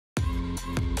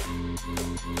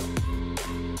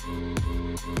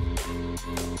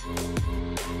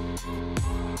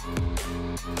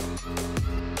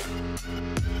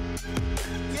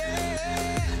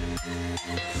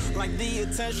Like the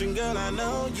attention, girl, I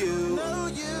know you.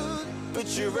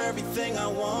 But you're everything I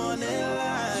want in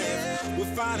life. We're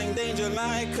fighting danger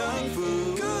like kung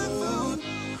fu.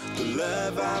 The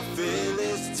love I feel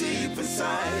is deep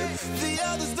inside. The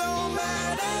others don't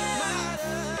matter.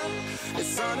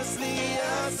 It's honestly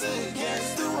us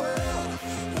against the world.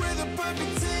 We're the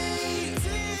perfect team.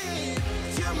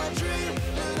 You're my dream,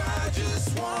 and I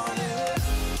just want it.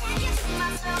 Can't get to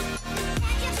myself.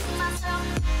 Can't get to myself.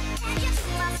 Can't get to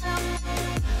myself.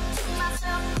 To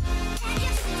myself. Can't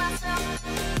get to myself.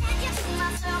 Can't get to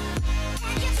myself.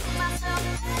 Can't get to myself.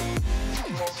 To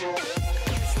myself. Can't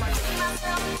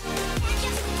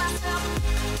get to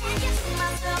myself. Can't get to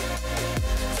myself.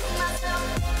 To myself.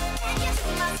 Can't get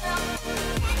to myself.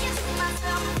 Can't get to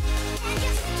myself. Can't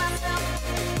get to myself.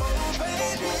 Oh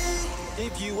baby,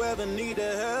 if you ever need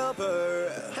a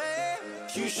helper, hey,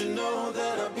 you should know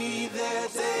that I'll be there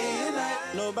day and night.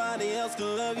 Nobody else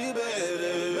can love you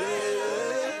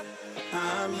better.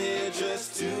 I'm here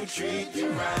just to treat you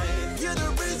right. You're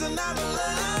the reason I'm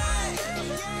alive.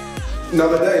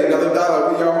 Another day, another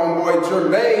dollar. We are homeboy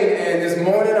Jermaine, and this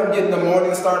morning I'm getting the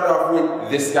morning started off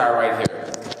with this guy right here.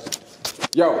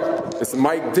 Yo, it's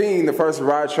Mike Dean, the first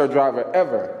rideshare driver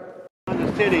ever. In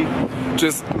the city.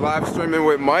 Just live streaming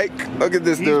with Mike. Look at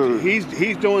this dude.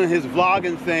 He's doing his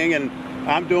vlogging thing, and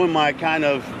I'm doing my kind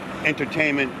of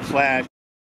entertainment slash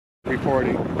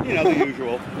reporting. You know, the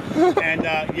usual. And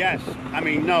yes, I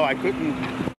mean, no, I couldn't.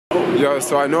 Yo,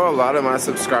 so I know a lot of my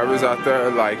subscribers out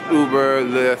there like Uber,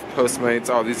 Lyft, Postmates,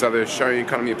 all these other sharing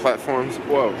economy platforms.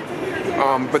 Whoa.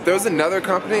 But there's another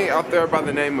company out there by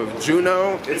the name of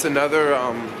Juno. It's another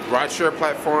rideshare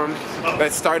platform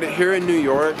that started here in New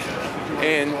York.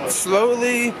 And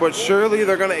slowly but surely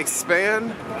they're going to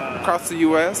expand across the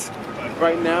US.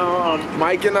 Right now,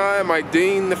 Mike and I, Mike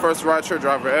Dean, the first rideshare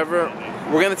driver ever,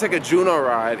 we're going to take a Juno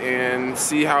ride and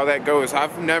see how that goes.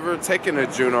 I've never taken a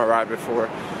Juno ride before.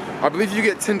 I believe you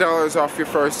get $10 off your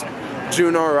first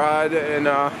Juno ride, and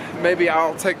maybe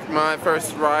I'll take my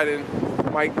first ride, and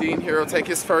Mike Dean here will take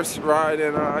his first ride,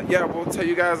 and yeah, we'll tell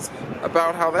you guys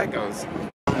about how that goes.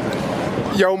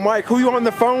 Yo, Mike, who you on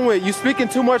the phone with? You speaking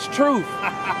too much truth.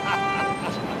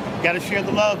 Gotta share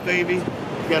the love, baby.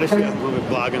 Gotta share. We'll be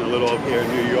blogging a little up here in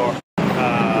New York.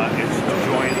 It's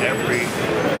joined every.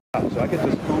 So I get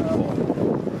this phone call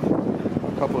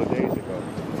a couple of days ago,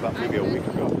 about maybe a week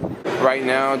ago. Right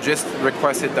now, just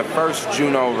requested the first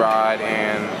Juno ride,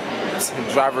 and the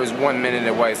driver is 1 minute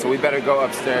away, so we better go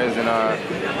upstairs and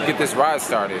get this ride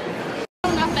started.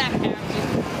 Not that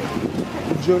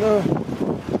character. Juno?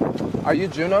 Are you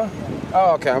Juno?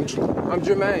 Oh, okay, I'm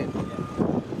Jermaine.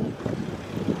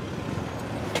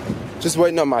 Just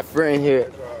waiting on my friend here.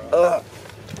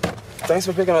 Thanks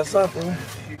for picking us up, man.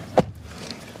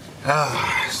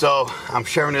 So I'm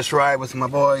sharing this ride with my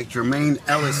boy Jermaine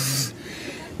Ellis.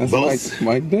 That's both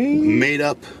Mike Dean. Made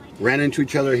up, ran into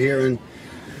each other here in,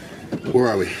 where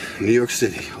are we? New York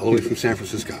City, all the way from San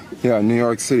Francisco. Yeah, New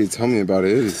York City. Tell me about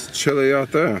it. It is chilly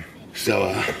out there.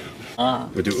 So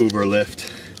we do Uber,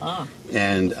 Lyft,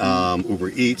 and Uber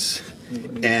Eats,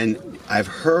 and I've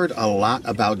heard a lot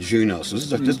about Juno. So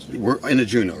we're in a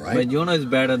Juno, right? But Juno is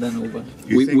better than Uber.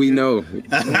 We know.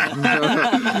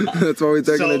 That's why we're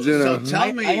taking a Juno. So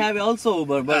tell me. I have also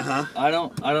Uber, but I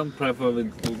don't prefer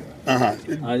with Uber.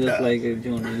 I just like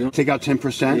Juno. Take out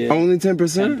 10%? Yeah. Only 10%?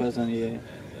 10%, yeah.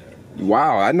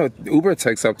 Wow, I know Uber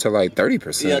takes up to like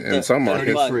 30% in some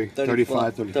markets.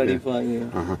 35, 35,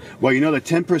 yeah. Well, you know, the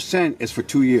 10% is for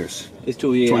 2 years. It's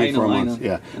 2 years, 24 I months, know.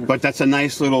 yeah. But that's a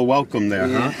nice little welcome there,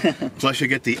 huh? Plus you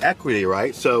get the equity,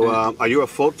 right? So are you a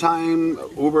full-time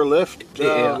Uber, Lyft?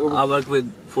 Yeah, Uber? I work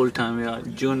with full-time, yeah.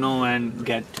 Juno and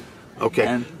Get. Okay.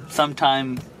 And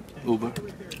sometime Uber.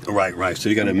 Right. So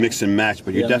you got to mix and match,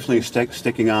 but you're definitely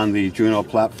sticking on the Juno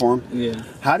platform. Yeah.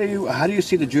 How do you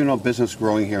see the Juno business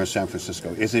growing here in San Francisco?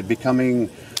 Is it becoming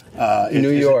New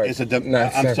York? I'm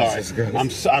sorry.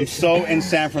 I'm so in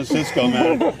San Francisco,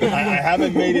 man. I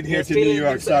haven't made it here to New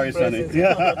York. Sorry, Sonny.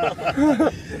 Yeah.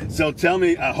 So tell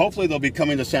me, hopefully they'll be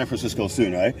coming to San Francisco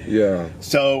soon, right? Yeah.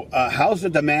 So how's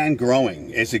the demand growing?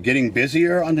 Is it getting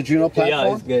busier on the Juno platform?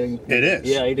 Yeah, it's getting busy. It is?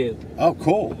 Yeah, it is. Oh,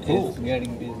 cool. It's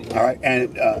getting busy. All right,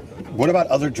 and what about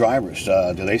other drivers?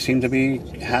 Do they seem to be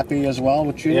happy as well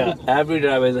with Juno? Yeah, every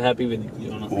driver is happy with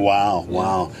Juno.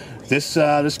 Wow.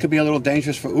 This could be a little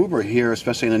dangerous for Uber here,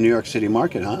 especially in the New York City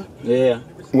market, huh? Yeah.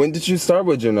 When did you start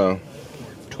with Juno?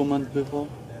 2 months before.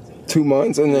 2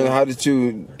 months? And then how did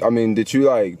you, did you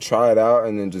like try it out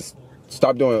and then just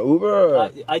stop doing Uber?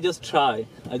 Or? I just try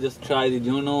the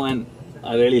Juno and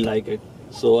I really like it.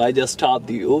 So I just stopped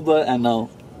the Uber and now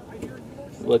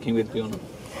working with Juno.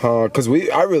 Because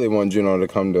I really want Juno to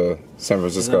come to San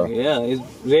Francisco. Yeah, it's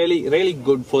really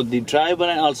good for the driver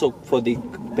and also for the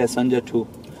passenger too.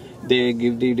 They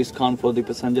give the discount for the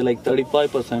passenger like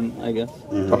 35%, I guess.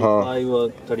 35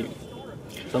 or 30.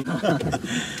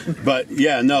 But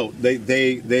yeah, no,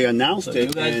 they announced it.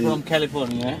 You guys from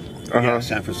California, eh? Yeah,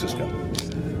 San Francisco.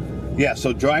 Yeah,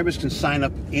 so drivers can sign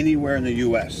up anywhere in the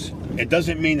U.S. It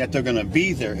doesn't mean that they're going to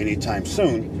be there anytime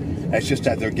soon. It's just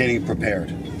that they're getting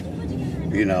prepared.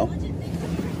 You know.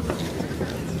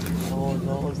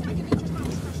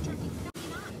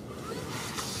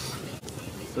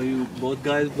 So you both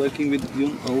guys working with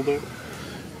Uber?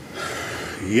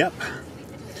 Yep.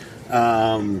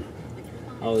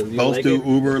 Both do it?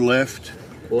 Uber, Lyft.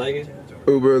 Like it?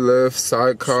 Uber, Lyft,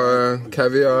 Sidecar,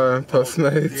 Caviar,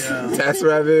 Postmates,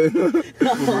 TaskRabbit.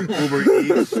 Uber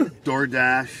Eats,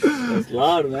 DoorDash. That's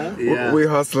loud, man. Yeah. We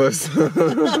hustlers.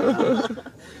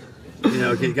 You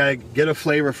know, you gotta get a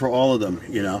flavor for all of them.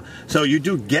 You know, so you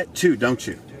do Get too, don't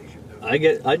you? I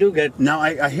do get. Now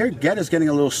I hear Get is getting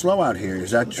a little slow out here.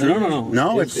 Is that true? No.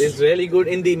 No, it's really good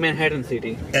in the Manhattan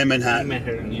city. In Manhattan. In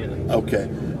Manhattan, yeah. Okay.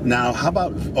 Now, how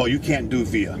about? Oh, you can't do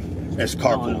Via. It's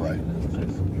carpool, No. right?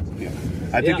 Yeah.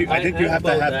 I think you have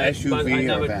to have that, SUV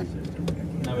or van.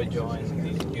 Never joined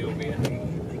these UV.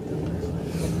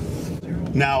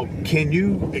 Now, can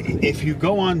you, if you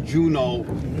go on Juno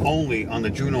only on the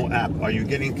Juno app, are you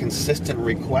getting consistent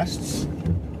requests,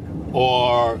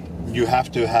 or you have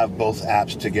to have both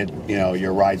apps to get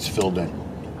your rides filled in?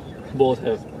 Both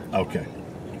have. Okay,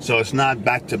 so it's not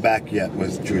back to back yet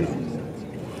with Juno.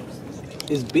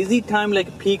 It's busy time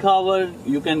like peak hour.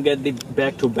 You can get the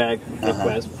back to back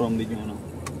request from the Juno.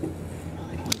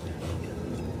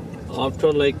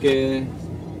 After like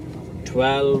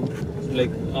 12.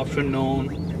 Like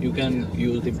afternoon, you can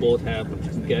use the both app,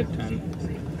 Get and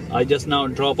I just now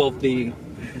drop off the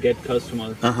Get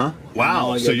customer.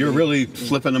 Wow, so you're really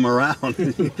flipping them around.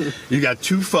 You got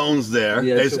two phones there.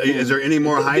 Yeah, is there any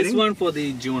more hiding? This one for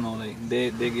the Juno, like they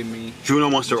give me. Juno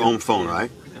wants their own phone,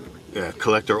 right? Yeah,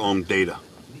 collect their own data.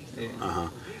 Yeah.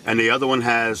 And the other one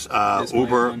has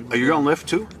Uber. Are you on Lyft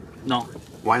too? No.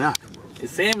 Why not?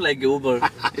 It's same like Uber.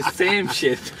 It's same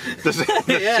shit. The same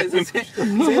it's the same shit.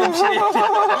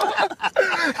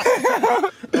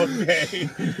 Okay,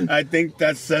 I think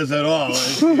that says it all.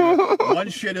 One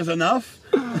shit is enough?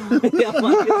 Yeah,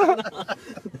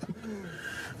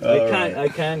 I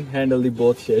can't handle the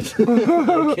both shit.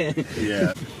 I can't.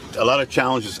 Yeah, a lot of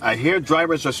challenges. I hear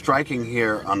drivers are striking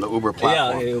here on the Uber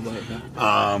platform. Yeah,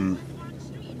 Uber.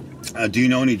 Do you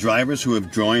know any drivers who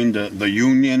have joined the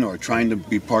union or trying to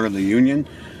be part of the union?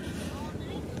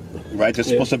 Right, there's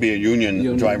supposed to be a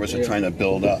union drivers are trying to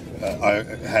build up.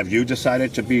 Have you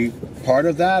decided to be part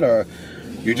of that, or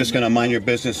you're just going to mind your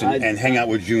business and hang out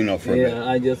with Juno for a bit? Yeah,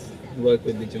 I just work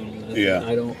with the Juno.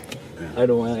 I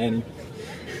don't want any.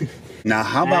 Now,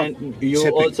 how about and you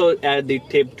tipping? also add the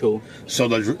tip too.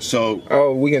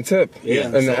 Oh, we can tip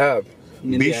in the app.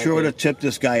 Be sure to tip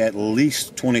this guy at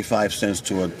least 25 cents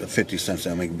to a 50 cents.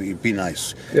 I mean, be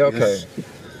nice. Yeah, okay.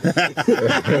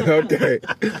 Okay.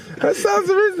 That sounds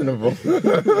reasonable.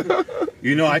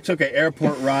 You know, I took an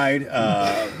airport ride.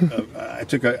 I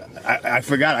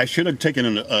forgot. I should have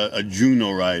taken a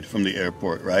Juno ride from the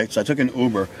airport, right? So I took an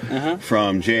Uber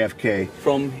from JFK.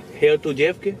 From here to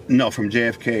JFK? No, from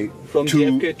JFK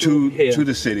JFK to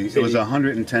the city. It was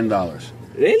 $110.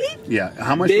 Really? Yeah.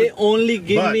 How much? They only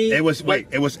give me. It was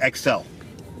it was XL.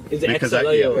 Is it because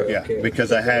XL?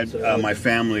 Because I had my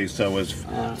family, so it was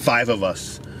 5 of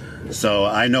us. So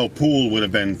I know pool would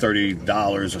have been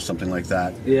 $30 or something like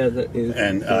that. Yeah, that is.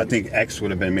 And I think X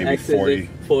would have been maybe X 40.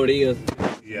 40 or.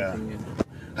 Yeah.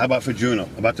 How about for Juno?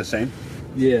 About the same?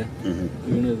 Yeah.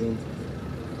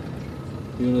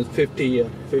 Juno's 50, yeah.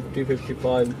 50,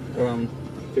 55, around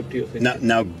 50 or 60.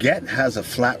 Now Get has a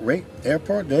flat rate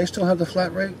airport. Do they still have the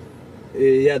flat rate?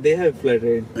 Yeah, they have flat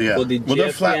rate. Yeah. For the well,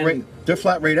 they're flat rate. They're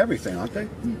flat rate everything, aren't they?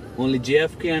 Only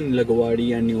JFK and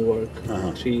LaGuardia and Newark.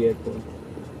 3 airports.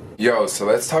 Yo, so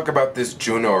let's talk about this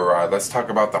Juno ride. Let's talk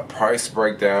about the price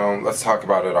breakdown. Let's talk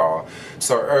about it all.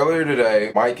 So earlier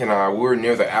today, Mike and I, we were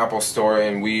near the Apple store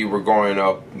and we were going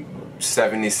up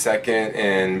 72nd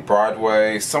and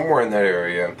Broadway, somewhere in that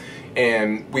area.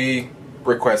 And we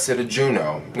requested a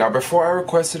Juno. Now before I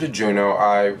requested a Juno,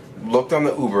 I looked on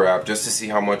the Uber app just to see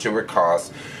how much it would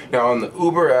cost. Now on the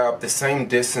Uber app, the same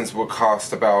distance would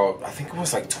cost about, I think it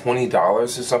was like $20 or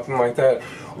something like that.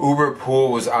 Uber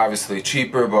Pool was obviously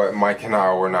cheaper, but Mike and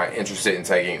I were not interested in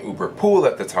taking Uber Pool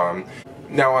at the time.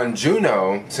 Now on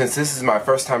Juno, since this is my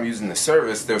first time using the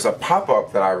service, there's a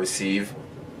pop-up that I receive,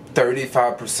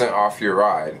 35% off your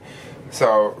ride.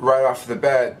 So right off the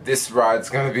bat, this ride's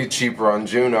gonna be cheaper on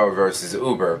Juno versus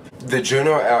Uber. The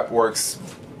Juno app works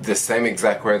the same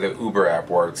exact way the Uber app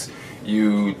works.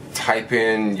 You type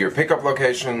in your pickup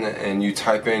location and you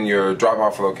type in your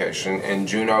drop-off location, and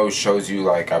Juno shows you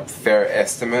like a fare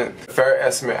estimate. The fare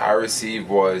estimate I received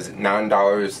was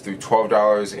 $9 through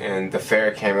 $12, and the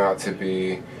fare came out to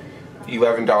be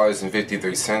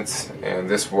 $11.53. And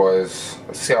this was,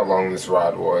 let's see how long this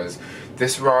ride was.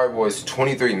 This ride was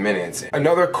 23 minutes.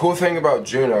 Another cool thing about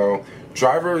Juno,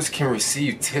 drivers can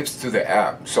receive tips through the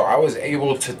app. So I was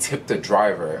able to tip the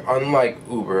driver. Unlike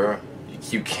Uber,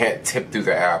 you can't tip through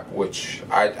the app, which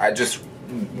I just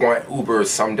want Uber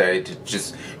someday to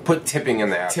just put tipping in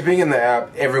the app. Tipping in the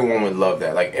app, everyone would love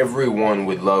that. Like, everyone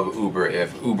would love Uber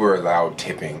if Uber allowed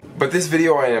tipping. But this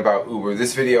video ain't about Uber.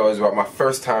 This video is about my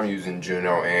first time using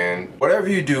Juno, and whatever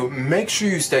you do, make sure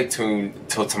you stay tuned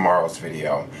till tomorrow's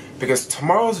video, because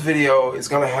tomorrow's video is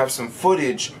gonna have some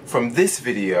footage from this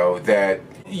video that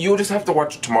you'll just have to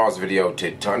watch tomorrow's video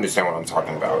to understand what I'm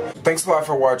talking about. Thanks a lot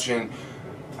for watching.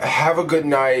 Have a good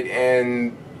night,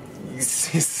 and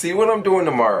see what I'm doing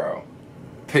tomorrow.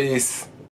 Peace.